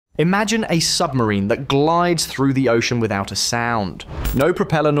Imagine a submarine that glides through the ocean without a sound. No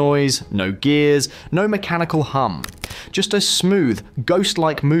propeller noise, no gears, no mechanical hum. Just a smooth,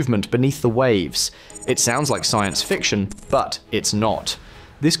 ghost-like movement beneath the waves. It sounds like science fiction, but it's not.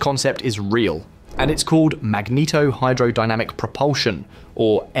 This concept is real, and it's called Magnetohydrodynamic Propulsion,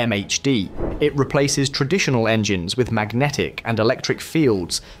 or MHD. It replaces traditional engines with magnetic and electric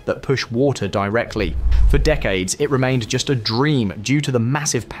fields that push water directly. For decades, it remained just a dream due to the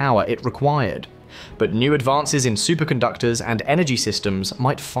massive power it required. But new advances in superconductors and energy systems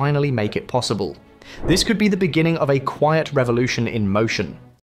might finally make it possible. This could be the beginning of a quiet revolution in motion.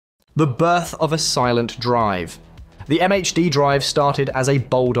 The birth of a silent drive. The MHD drive started as a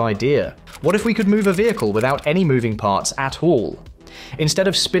bold idea. What if we could move a vehicle without any moving parts at all? Instead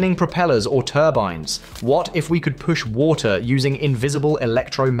of spinning propellers or turbines, what if we could push water using invisible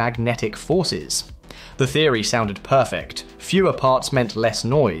electromagnetic forces? The theory sounded perfect. Fewer parts meant less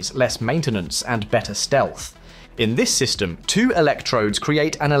noise, less maintenance, and better stealth. In this system, two electrodes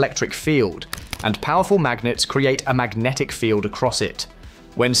create an electric field, and powerful magnets create a magnetic field across it.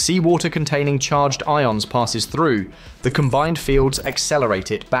 When seawater containing charged ions passes through, the combined fields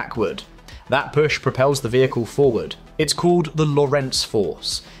accelerate it backward. That push propels the vehicle forward. It's called the Lorentz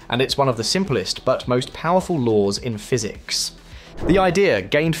force, and it's one of the simplest but most powerful laws in physics. The idea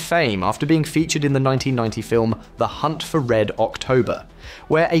gained fame after being featured in the 1990 film The Hunt for Red October,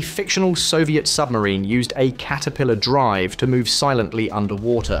 where a fictional Soviet submarine used a caterpillar drive to move silently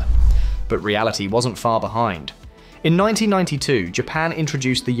underwater. But reality wasn't far behind. In 1992, Japan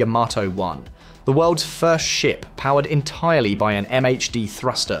introduced the Yamato 1, the world's first ship powered entirely by an MHD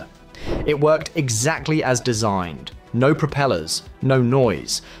thruster. It worked exactly as designed. No propellers, no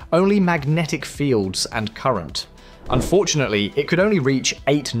noise, only magnetic fields and current. Unfortunately, it could only reach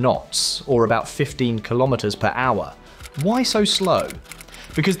 8 knots, or about 15 kilometers per hour. Why so slow?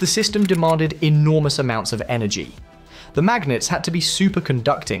 Because the system demanded enormous amounts of energy. The magnets had to be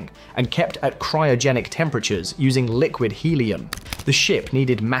superconducting and kept at cryogenic temperatures using liquid helium. The ship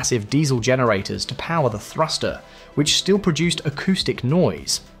needed massive diesel generators to power the thruster, which still produced acoustic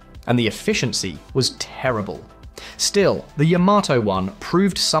noise. And the efficiency was terrible. Still, the Yamato 1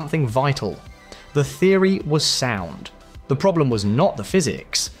 proved something vital. The theory was sound. The problem was not the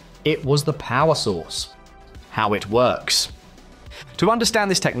physics, it was the power source. How it works. To understand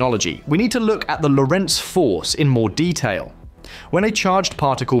this technology, we need to look at the Lorentz force in more detail. When a charged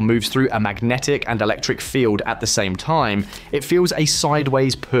particle moves through a magnetic and electric field at the same time, it feels a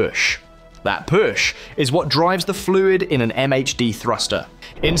sideways push. That push is what drives the fluid in an MHD thruster.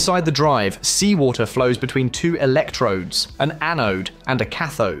 Inside the drive, seawater flows between two electrodes, an anode and a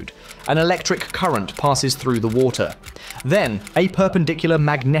cathode. An electric current passes through the water. Then, a perpendicular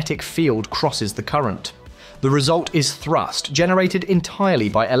magnetic field crosses the current. The result is thrust, generated entirely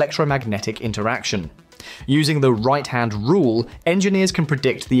by electromagnetic interaction. Using the right-hand rule, engineers can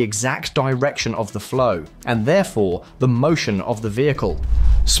predict the exact direction of the flow, and therefore the motion of the vehicle.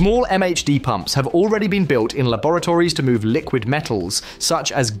 Small MHD pumps have already been built in laboratories to move liquid metals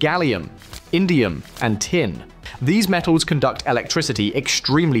such as gallium, indium, and tin. These metals conduct electricity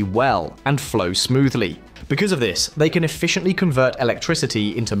extremely well and flow smoothly. Because of this, they can efficiently convert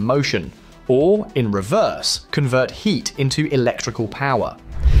electricity into motion, or, in reverse, convert heat into electrical power.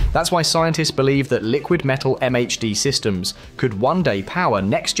 That's why scientists believe that liquid metal MHD systems could one day power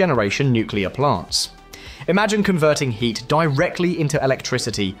next-generation nuclear plants. Imagine converting heat directly into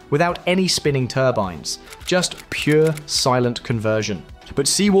electricity without any spinning turbines, just pure, silent conversion. But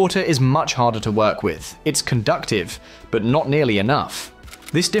seawater is much harder to work with. It's conductive, but not nearly enough.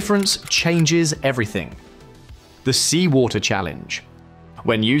 This difference changes everything. The seawater challenge.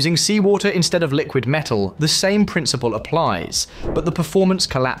 When using seawater instead of liquid metal, the same principle applies, but the performance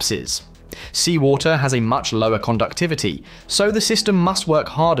collapses. Seawater has a much lower conductivity, so the system must work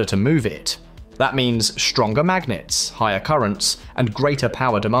harder to move it. That means stronger magnets, higher currents, and greater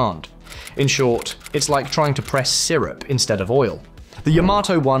power demand. In short, it's like trying to press syrup instead of oil. The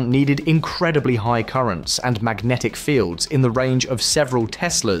Yamato 1 needed incredibly high currents and magnetic fields in the range of several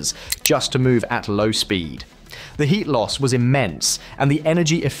Teslas just to move at low speed. The heat loss was immense, and the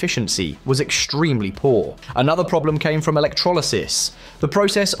energy efficiency was extremely poor. Another problem came from electrolysis, the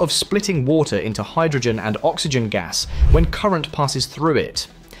process of splitting water into hydrogen and oxygen gas when current passes through it.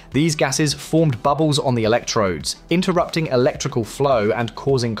 These gases formed bubbles on the electrodes, interrupting electrical flow and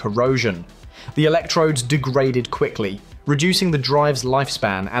causing corrosion. The electrodes degraded quickly, reducing the drive's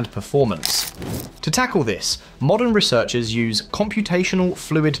lifespan and performance. To tackle this, modern researchers use computational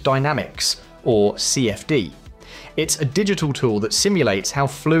fluid dynamics, or CFD. It's a digital tool that simulates how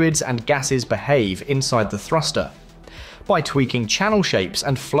fluids and gases behave inside the thruster. By tweaking channel shapes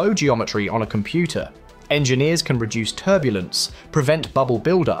and flow geometry on a computer, engineers can reduce turbulence, prevent bubble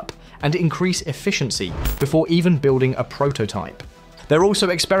buildup, and increase efficiency before even building a prototype. They're also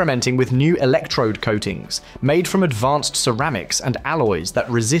experimenting with new electrode coatings, made from advanced ceramics and alloys that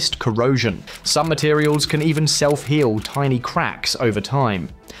resist corrosion. Some materials can even self-heal tiny cracks over time.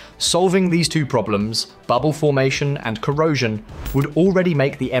 Solving these two problems, bubble formation and corrosion, would already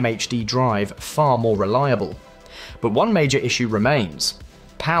make the MHD drive far more reliable. But one major issue remains: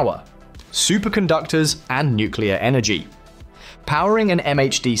 power, superconductors, and nuclear energy. Powering an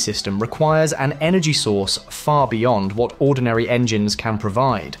MHD system requires an energy source far beyond what ordinary engines can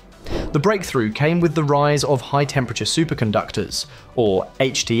provide. The breakthrough came with the rise of high-temperature superconductors, or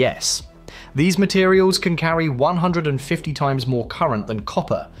HTS. These materials can carry 150 times more current than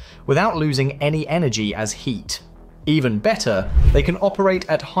copper, without losing any energy as heat. Even better, they can operate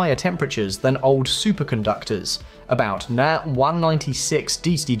at higher temperatures than old superconductors, about 196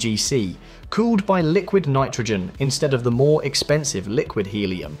 DCGC, cooled by liquid nitrogen instead of the more expensive liquid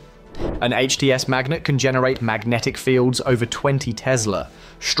helium. An HTS magnet can generate magnetic fields over 20 Tesla,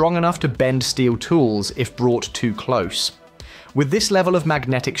 strong enough to bend steel tools if brought too close. With this level of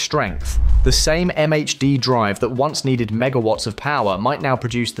magnetic strength, the same MHD drive that once needed megawatts of power might now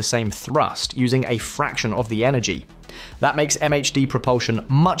produce the same thrust using a fraction of the energy. That makes MHD propulsion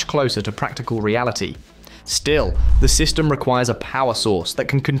much closer to practical reality. Still, the system requires a power source that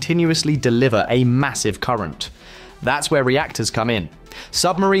can continuously deliver a massive current. That's where reactors come in.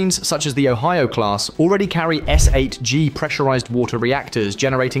 Submarines such as the Ohio class already carry S8G pressurized water reactors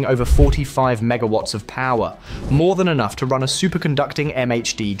generating over 45 megawatts of power, more than enough to run a superconducting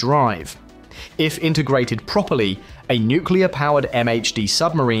MHD drive. If integrated properly, a nuclear-powered MHD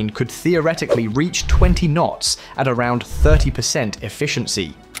submarine could theoretically reach 20 knots at around 30%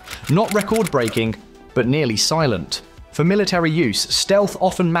 efficiency. Not record-breaking, but nearly silent. For military use, stealth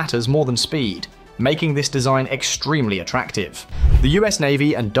often matters more than speed, making this design extremely attractive. The US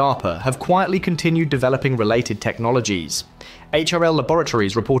Navy and DARPA have quietly continued developing related technologies. HRL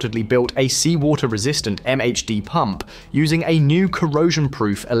Laboratories reportedly built a seawater-resistant MHD pump using a new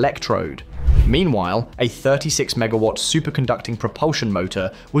corrosion-proof electrode. Meanwhile, a 36-megawatt superconducting propulsion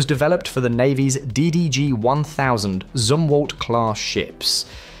motor was developed for the Navy's DDG-1000 Zumwalt-class ships.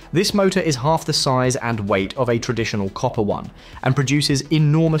 This motor is half the size and weight of a traditional copper one, and produces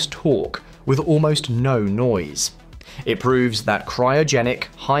enormous torque with almost no noise. It proves that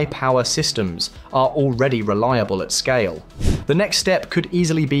cryogenic, high-power systems are already reliable at scale. The next step could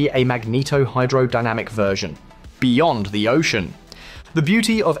easily be a magnetohydrodynamic version, beyond the ocean. The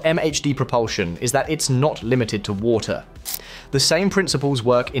beauty of MHD propulsion is that it's not limited to water. The same principles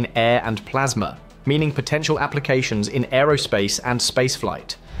work in air and plasma, meaning potential applications in aerospace and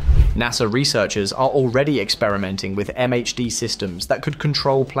spaceflight. NASA researchers are already experimenting with MHD systems that could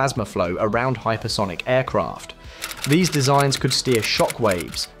control plasma flow around hypersonic aircraft. These designs could steer shock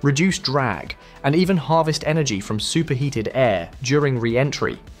waves, reduce drag, and even harvest energy from superheated air during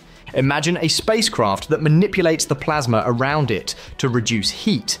re-entry. Imagine a spacecraft that manipulates the plasma around it to reduce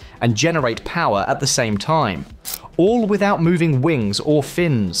heat and generate power at the same time, all without moving wings or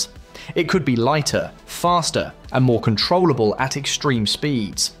fins. It could be lighter, faster, and more controllable at extreme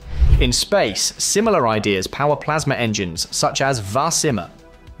speeds. In space, similar ideas power plasma engines such as VASIMA,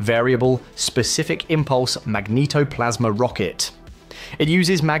 Variable Specific Impulse Magnetoplasma Rocket. It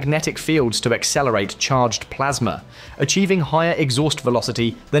uses magnetic fields to accelerate charged plasma, achieving higher exhaust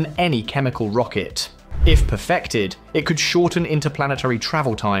velocity than any chemical rocket. If perfected, it could shorten interplanetary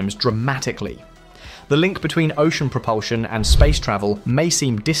travel times dramatically. The link between ocean propulsion and space travel may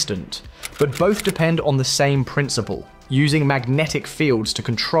seem distant, but both depend on the same principle: using magnetic fields to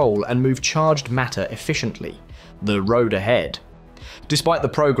control and move charged matter efficiently. The road ahead. Despite the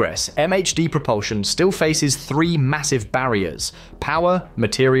progress, MHD propulsion still faces three massive barriers: power,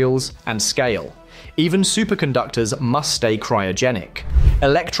 materials, and scale. Even superconductors must stay cryogenic.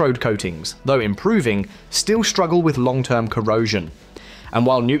 Electrode coatings, though improving, still struggle with long-term corrosion. And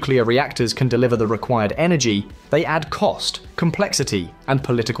while nuclear reactors can deliver the required energy, they add cost, complexity, and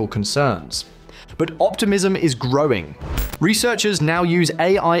political concerns. But optimism is growing. Researchers now use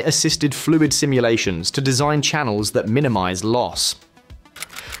AI-assisted fluid simulations to design channels that minimize loss.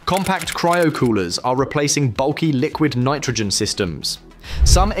 Compact cryocoolers are replacing bulky liquid nitrogen systems.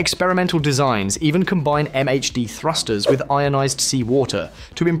 Some experimental designs even combine MHD thrusters with ionized seawater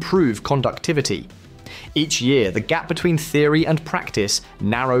to improve conductivity. Each year, the gap between theory and practice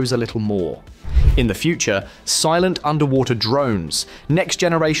narrows a little more. In the future, silent underwater drones,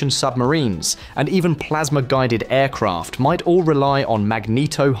 next-generation submarines, and even plasma-guided aircraft might all rely on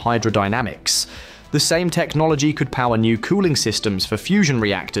magnetohydrodynamics. The same technology could power new cooling systems for fusion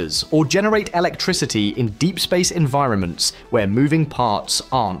reactors, or generate electricity in deep space environments where moving parts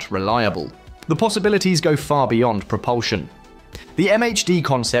aren't reliable. The possibilities go far beyond propulsion. The MHD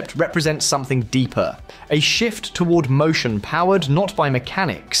concept represents something deeper, a shift toward motion powered not by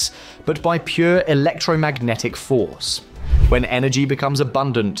mechanics, but by pure electromagnetic force. When energy becomes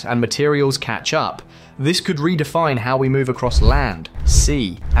abundant and materials catch up, this could redefine how we move across land,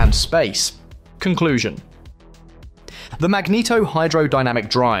 sea, and space. Conclusion. The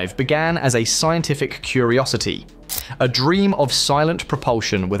magnetohydrodynamic drive began as a scientific curiosity, a dream of silent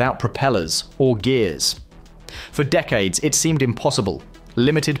propulsion without propellers or gears. For decades, it seemed impossible,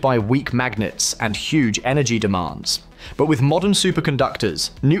 limited by weak magnets and huge energy demands. But with modern superconductors,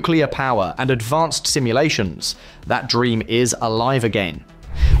 nuclear power, and advanced simulations, that dream is alive again.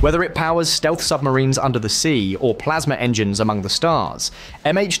 Whether it powers stealth submarines under the sea or plasma engines among the stars,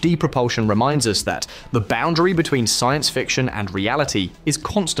 MHD propulsion reminds us that the boundary between science fiction and reality is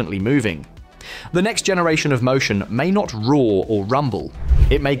constantly moving. The next generation of motion may not roar or rumble.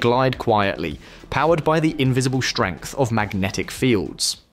 It may glide quietly, powered by the invisible strength of magnetic fields.